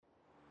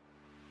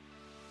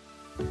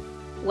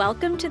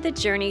Welcome to the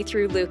journey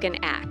through Luke and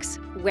Acts,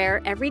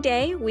 where every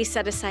day we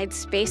set aside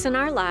space in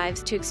our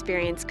lives to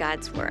experience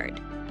God's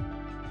Word.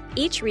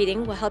 Each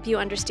reading will help you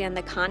understand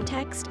the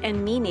context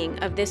and meaning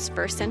of this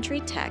first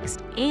century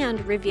text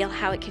and reveal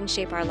how it can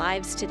shape our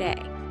lives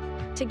today.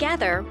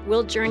 Together,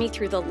 we'll journey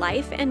through the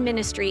life and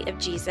ministry of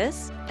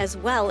Jesus, as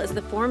well as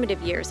the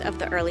formative years of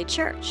the early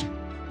church.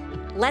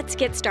 Let's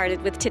get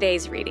started with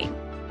today's reading.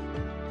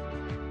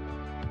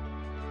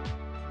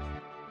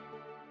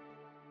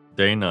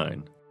 Day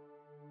 9.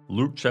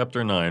 Luke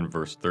chapter 9,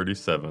 verse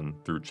 37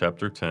 through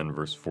chapter 10,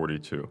 verse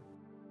 42.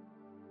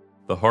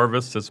 The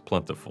harvest is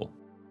plentiful.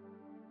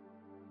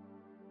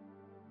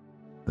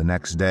 The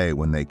next day,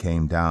 when they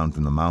came down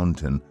from the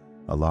mountain,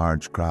 a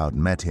large crowd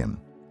met him.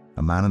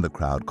 A man in the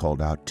crowd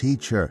called out,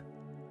 "Teacher,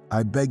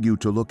 I beg you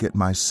to look at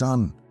my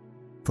son,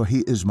 for he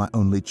is my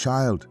only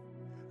child.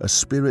 A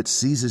spirit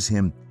seizes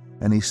him,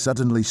 and he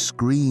suddenly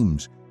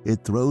screams.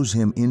 It throws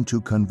him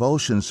into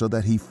convulsions so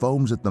that he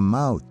foams at the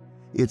mouth.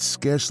 It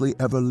scarcely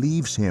ever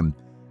leaves him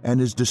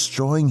and is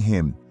destroying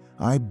him.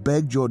 I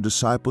begged your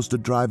disciples to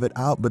drive it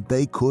out, but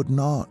they could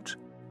not."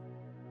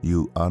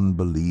 "You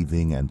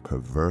unbelieving and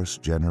perverse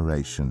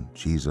generation,"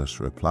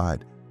 Jesus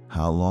replied,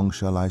 "how long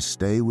shall I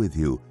stay with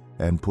you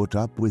and put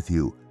up with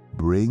you?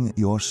 Bring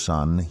your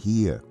son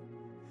here."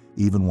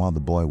 Even while the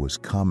boy was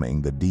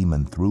coming, the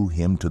demon threw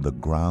him to the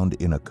ground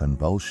in a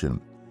convulsion.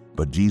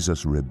 But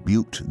Jesus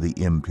rebuked the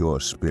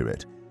impure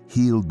spirit,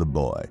 healed the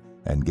boy,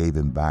 and gave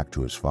him back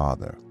to his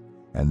father.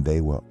 And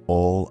they were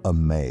all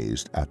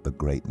amazed at the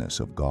greatness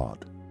of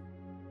God.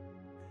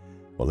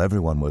 While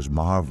everyone was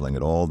marveling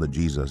at all that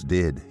Jesus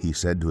did, he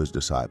said to his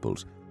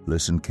disciples,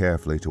 "Listen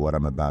carefully to what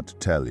I'm about to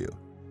tell you.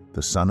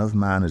 The Son of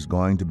Man is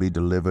going to be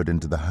delivered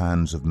into the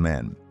hands of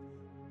men."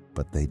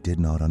 But they did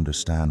not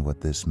understand what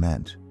this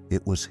meant.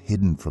 It was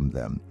hidden from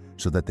them,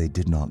 so that they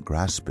did not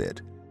grasp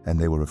it, and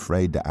they were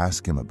afraid to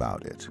ask him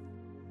about it.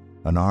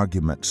 An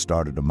argument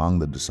started among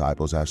the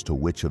disciples as to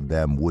which of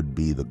them would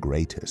be the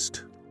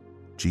greatest.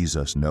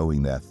 Jesus,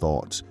 knowing their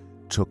thoughts,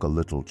 took a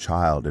little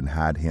child and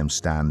had him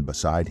stand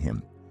beside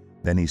him.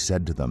 Then he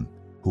said to them,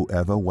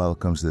 "Whoever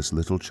welcomes this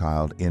little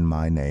child in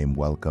my name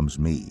welcomes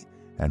me,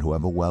 and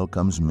whoever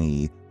welcomes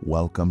me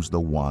welcomes the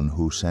one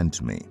who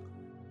sent me.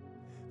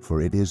 For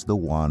it is the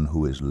one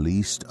who is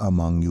least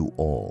among you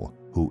all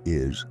who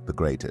is the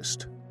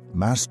greatest."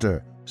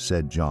 "Master,"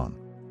 said John,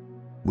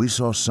 "we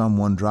saw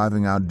someone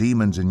driving out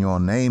demons in your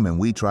name, and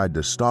we tried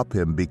to stop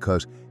him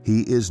because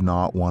he is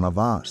not one of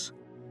us."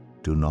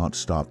 "Do not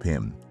stop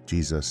him,"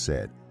 Jesus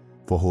said,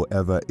 "for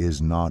whoever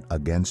is not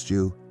against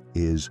you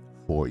is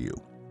for you."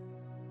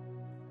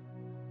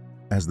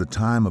 As the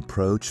time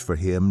approached for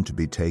him to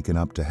be taken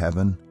up to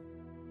heaven,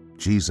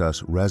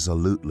 Jesus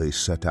resolutely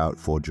set out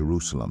for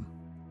Jerusalem.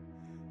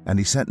 And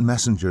he sent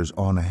messengers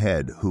on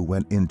ahead who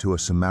went into a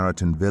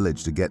Samaritan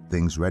village to get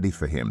things ready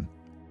for him.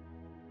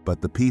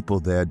 But the people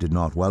there did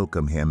not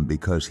welcome him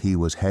because he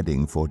was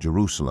heading for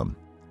Jerusalem.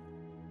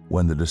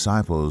 When the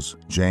disciples,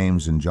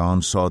 James and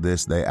John, saw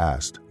this, they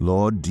asked,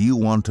 "Lord, do you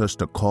want us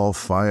to call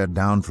fire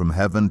down from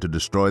heaven to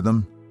destroy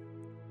them?"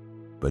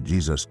 But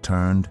Jesus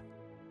turned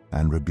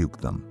and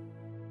rebuked them.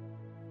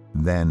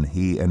 Then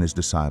he and his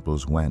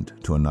disciples went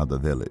to another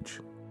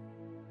village.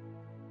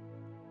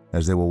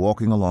 As they were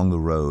walking along the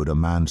road, a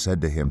man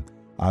said to him,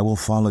 "I will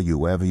follow you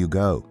wherever you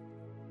go."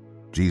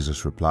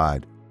 Jesus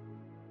replied,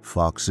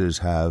 "Foxes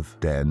have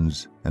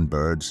dens and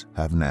birds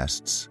have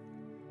nests,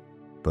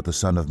 but the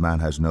Son of Man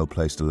has no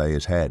place to lay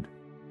his head."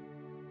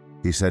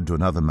 He said to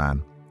another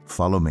man,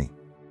 "Follow me."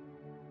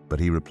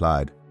 But he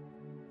replied,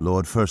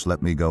 "Lord, first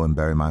let me go and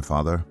bury my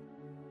father."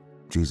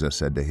 Jesus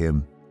said to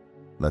him,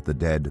 "Let the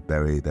dead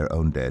bury their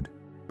own dead,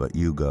 but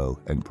you go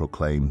and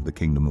proclaim the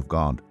kingdom of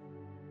God."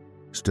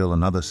 Still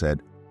another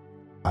said,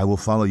 "I will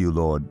follow you,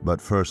 Lord,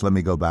 but first let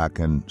me go back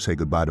and say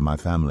goodbye to my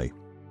family."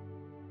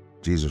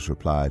 Jesus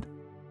replied,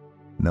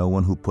 "No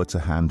one who puts a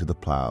hand to the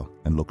plow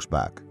and looks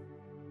back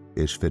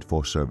is fit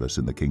for service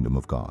in the kingdom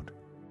of God."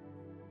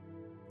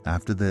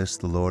 After this,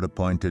 the Lord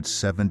appointed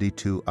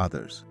 72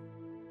 others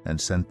and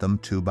sent them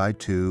 2 by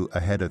 2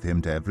 ahead of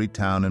him to every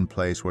town and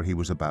place where he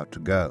was about to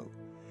go.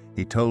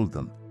 He told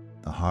them,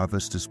 "The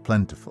harvest is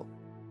plentiful,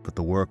 but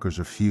the workers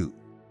are few.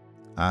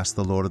 Ask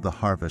the Lord of the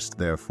harvest,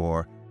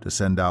 therefore, to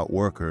send out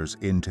workers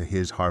into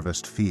his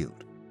harvest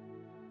field.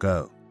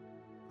 Go,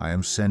 I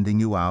am sending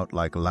you out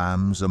like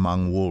lambs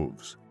among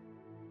wolves.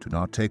 Do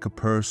not take a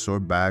purse or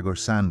bag or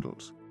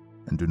sandals,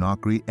 and do not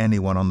greet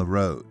anyone on the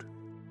road.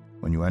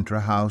 When you enter a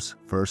house,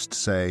 first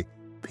say,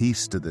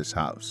 'Peace to this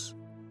house.'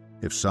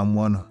 If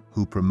someone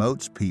who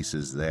promotes peace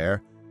is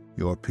there,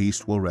 your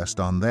peace will rest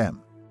on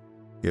them.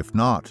 If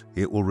not,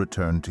 it will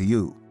return to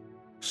you.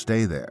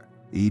 Stay there,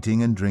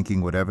 eating and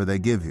drinking whatever they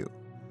give you,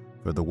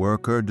 for the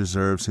worker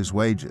deserves his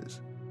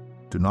wages.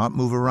 Do not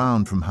move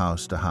around from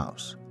house to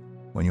house.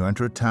 When you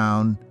enter a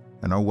town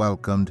and are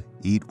welcomed,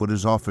 eat what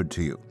is offered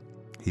to you.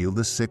 Heal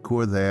the sick who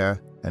are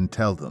there, and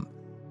tell them,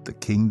 'The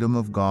kingdom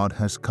of God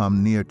has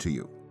come near to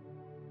you.'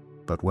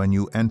 But when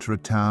you enter a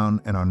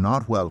town and are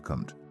not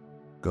welcomed,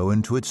 go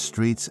into its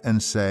streets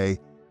and say,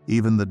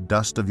 Even the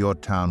dust of your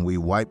town we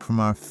wipe from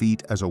our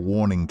feet as a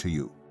warning to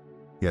you.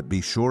 Yet be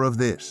sure of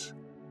this,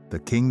 the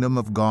kingdom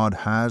of God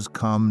has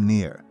come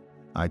near.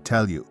 I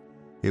tell you,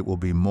 it will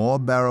be more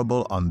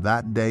bearable on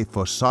that day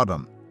for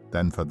Sodom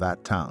than for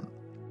that town.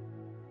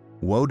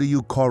 Woe to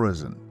you,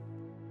 Chorazin!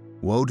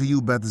 Woe to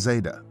you,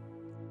 Bethsaida!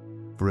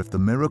 For if the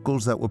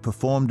miracles that were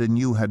performed in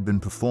you had been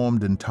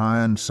performed in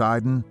Tyre and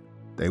Sidon,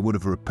 they would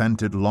have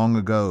repented long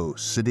ago,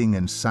 sitting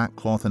in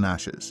sackcloth and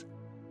ashes.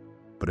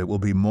 But it will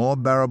be more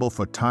bearable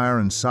for Tyre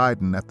and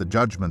Sidon at the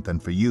judgment than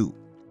for you.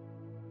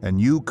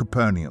 And you,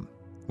 Capernaum,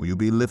 will you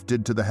be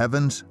lifted to the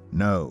heavens?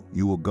 No,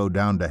 you will go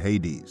down to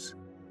Hades.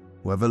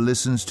 Whoever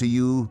listens to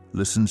you,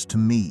 listens to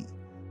me.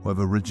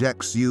 Whoever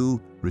rejects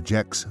you,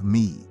 rejects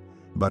me.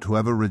 But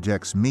whoever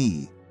rejects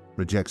me,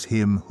 rejects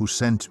him who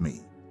sent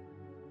me.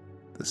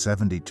 The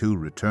 72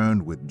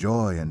 returned with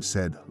joy and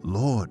said,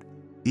 Lord,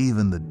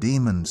 even the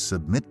demons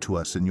submit to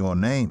us in your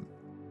name.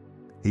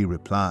 He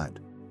replied,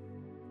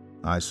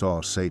 I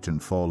saw Satan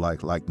fall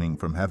like lightning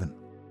from heaven.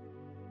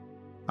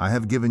 I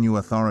have given you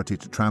authority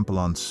to trample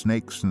on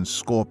snakes and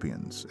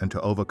scorpions and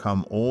to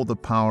overcome all the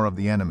power of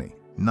the enemy.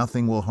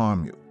 Nothing will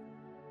harm you.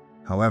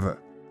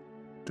 However,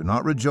 do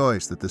not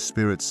rejoice that the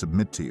spirits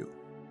submit to you,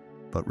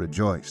 but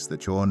rejoice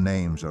that your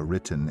names are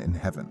written in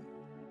heaven.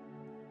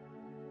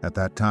 At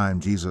that time,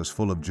 Jesus,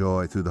 full of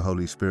joy through the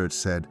Holy Spirit,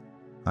 said,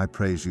 I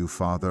praise you,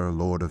 Father,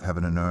 Lord of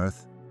heaven and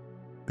earth,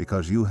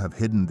 because you have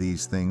hidden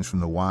these things from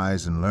the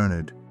wise and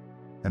learned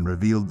and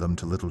revealed them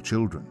to little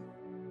children.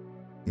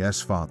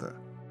 Yes, Father,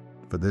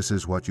 for this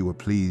is what you were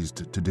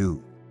pleased to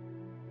do.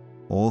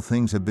 All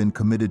things have been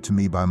committed to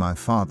me by my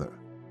Father.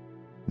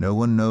 No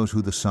one knows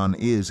who the Son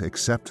is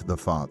except the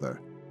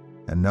Father,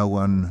 and no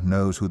one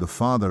knows who the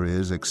Father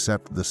is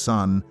except the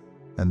Son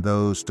and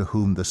those to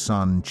whom the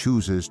Son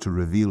chooses to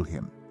reveal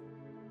him.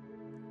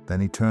 Then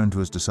he turned to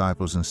his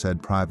disciples and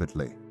said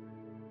privately,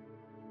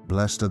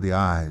 Blessed are the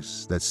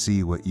eyes that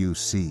see what you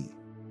see.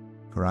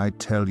 For I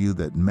tell you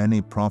that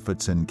many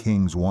prophets and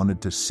kings wanted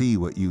to see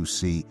what you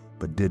see,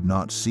 but did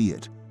not see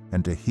it,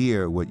 and to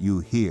hear what you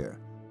hear,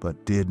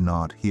 but did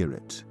not hear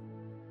it.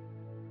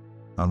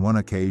 On one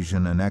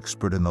occasion, an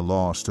expert in the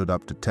law stood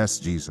up to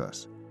test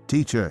Jesus.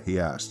 Teacher, he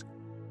asked,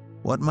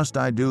 what must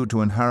I do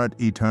to inherit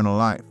eternal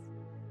life?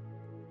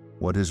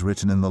 What is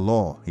written in the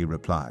law? He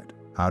replied.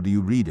 How do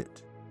you read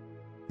it?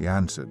 He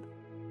answered,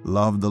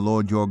 Love the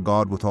Lord your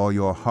God with all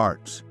your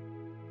heart,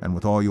 and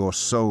with all your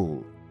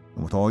soul,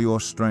 and with all your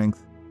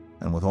strength,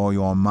 and with all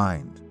your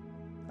mind,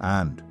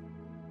 and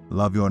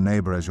love your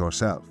neighbor as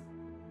yourself.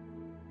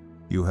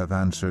 You have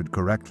answered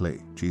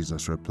correctly,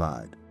 Jesus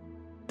replied.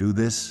 Do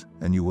this,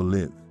 and you will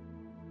live.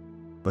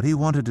 But he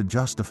wanted to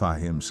justify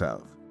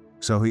himself,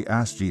 so he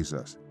asked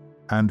Jesus,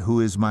 And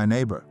who is my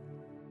neighbor?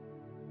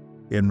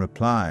 In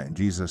reply,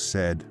 Jesus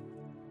said,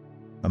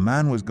 A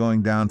man was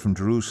going down from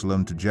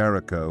Jerusalem to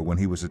Jericho when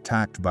he was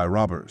attacked by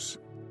robbers.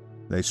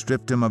 They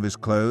stripped him of his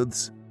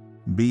clothes,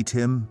 beat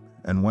him,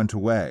 and went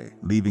away,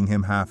 leaving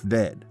him half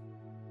dead.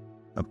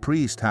 A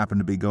priest happened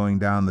to be going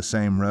down the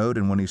same road,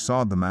 and when he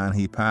saw the man,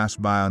 he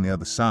passed by on the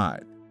other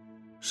side.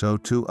 So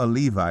too a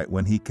Levite,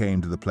 when he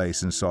came to the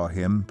place and saw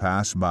him,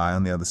 passed by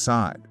on the other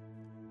side.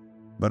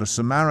 But a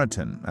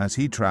Samaritan, as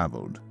he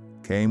traveled,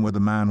 came where the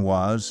man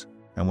was,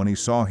 and when he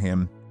saw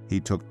him, he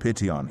took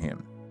pity on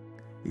him.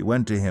 He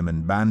went to him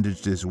and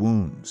bandaged his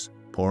wounds,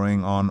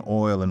 pouring on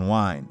oil and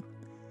wine.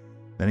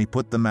 Then he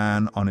put the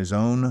man on his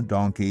own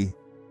donkey,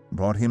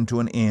 brought him to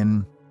an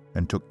inn,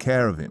 and took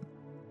care of him.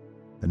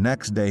 The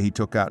next day he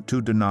took out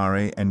 2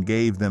 denarii and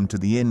gave them to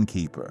the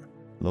innkeeper.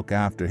 Look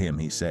after him,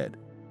 he said,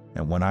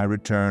 and when I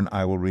return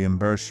I will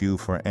reimburse you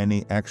for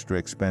any extra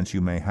expense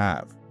you may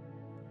have.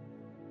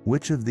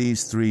 Which of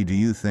these 3 do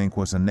you think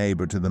was a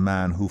neighbor to the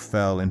man who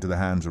fell into the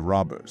hands of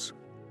robbers?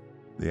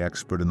 The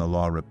expert in the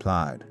law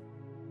replied,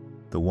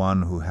 The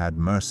one who had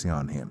mercy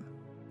on him.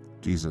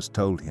 Jesus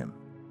told him,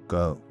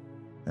 Go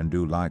and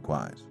do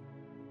likewise.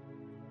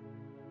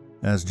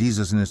 As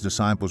Jesus and his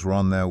disciples were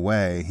on their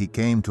way, he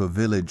came to a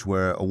village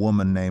where a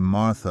woman named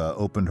Martha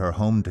opened her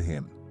home to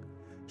him.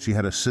 She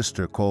had a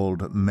sister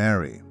called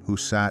Mary, who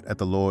sat at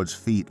the Lord's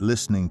feet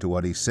listening to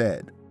what he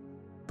said.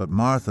 But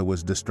Martha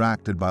was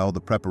distracted by all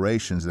the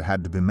preparations that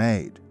had to be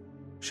made.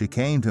 She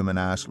came to him and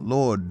asked,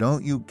 Lord,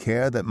 don't you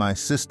care that my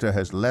sister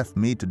has left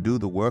me to do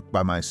the work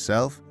by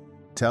myself?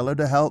 Tell her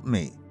to help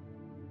me.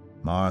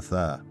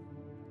 Martha,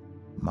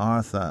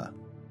 Martha,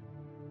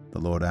 the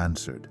Lord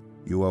answered,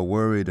 you are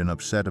worried and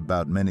upset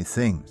about many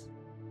things,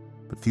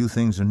 but few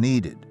things are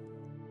needed,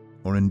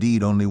 or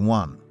indeed only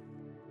one.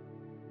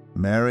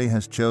 Mary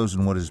has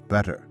chosen what is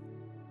better,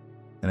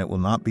 and it will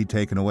not be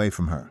taken away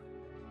from her.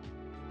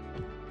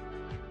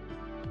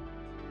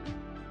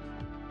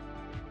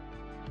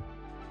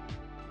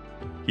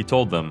 He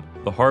told them,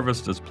 The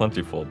harvest is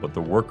plentiful, but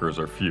the workers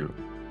are few.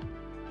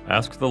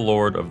 Ask the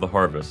Lord of the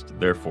harvest,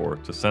 therefore,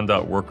 to send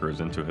out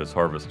workers into his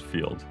harvest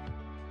field.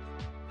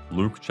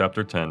 Luke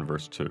chapter 10,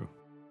 verse 2.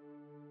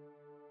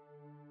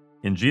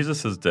 In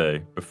Jesus'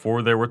 day,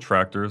 before there were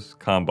tractors,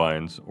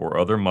 combines, or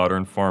other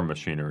modern farm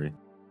machinery,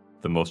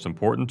 The most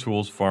important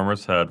tools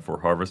farmers had for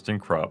harvesting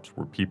crops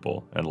were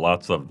people, and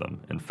lots of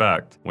them. In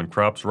fact, when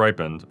crops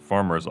ripened,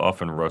 farmers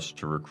often rushed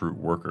to recruit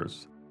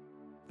workers.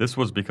 This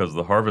was because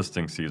the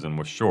harvesting season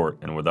was short,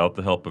 and without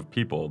the help of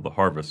people, the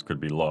harvest could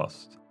be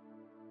lost.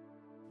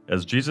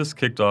 As Jesus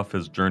kicked off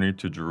his journey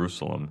to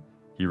Jerusalem,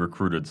 he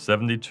recruited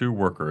 72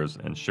 workers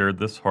and shared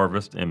this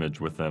harvest image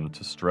with them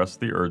to stress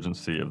the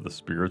urgency of the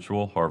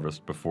spiritual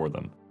harvest before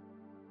them.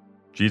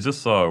 Jesus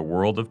saw a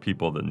world of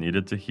people that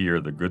needed to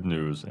hear the good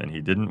news, and he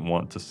didn't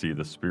want to see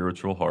the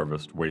spiritual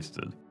harvest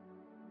wasted.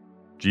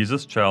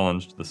 Jesus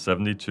challenged the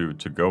 72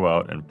 to go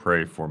out and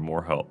pray for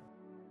more help.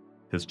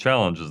 His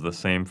challenge is the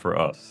same for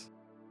us.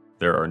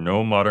 There are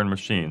no modern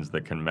machines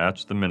that can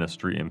match the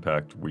ministry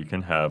impact we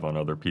can have on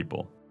other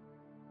people.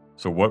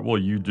 So what will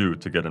you do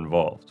to get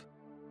involved?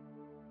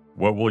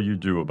 What will you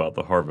do about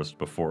the harvest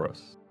before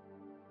us?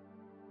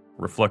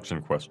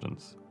 Reflection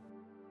questions.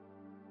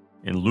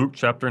 In Luke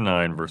chapter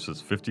 9,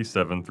 verses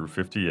 57 through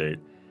 58,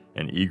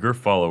 an eager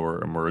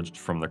follower emerged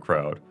from the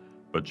crowd,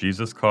 but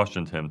Jesus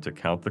cautioned him to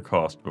count the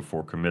cost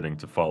before committing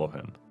to follow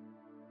him.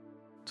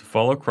 To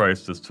follow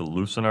Christ is to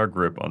loosen our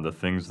grip on the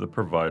things that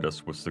provide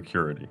us with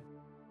security.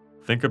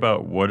 Think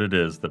about what it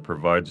is that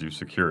provides you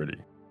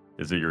security.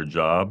 Is it your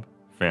job,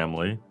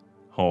 family,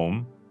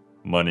 home,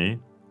 money,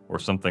 or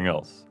something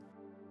else?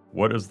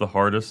 What is the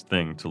hardest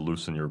thing to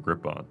loosen your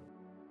grip on?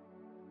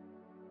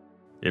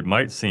 It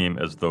might seem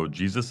as though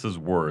Jesus'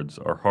 words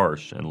are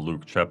harsh in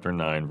Luke chapter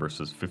 9,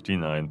 verses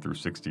 59 through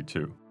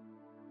 62.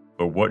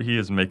 But what he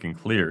is making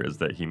clear is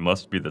that he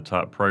must be the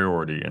top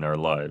priority in our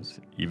lives,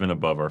 even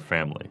above our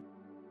family.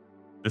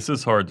 This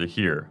is hard to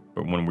hear,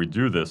 but when we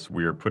do this,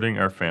 we are putting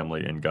our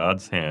family in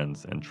God's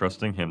hands and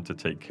trusting him to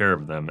take care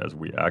of them as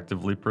we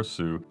actively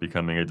pursue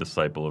becoming a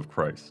disciple of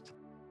Christ.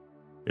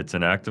 It's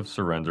an act of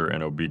surrender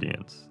and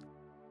obedience.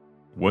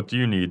 What do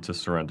you need to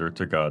surrender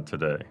to God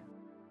today?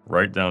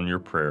 Write down your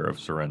prayer of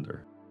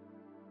surrender.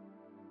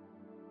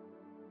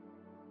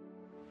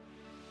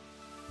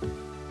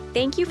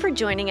 Thank you for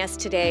joining us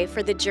today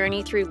for the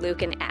journey through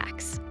Luke and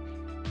Acts.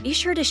 Be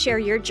sure to share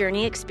your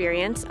journey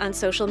experience on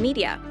social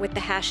media with the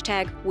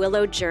hashtag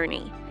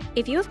WillowJourney.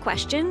 If you have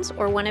questions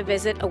or want to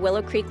visit a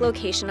Willow Creek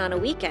location on a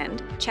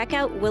weekend, check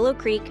out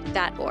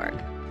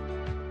willowcreek.org.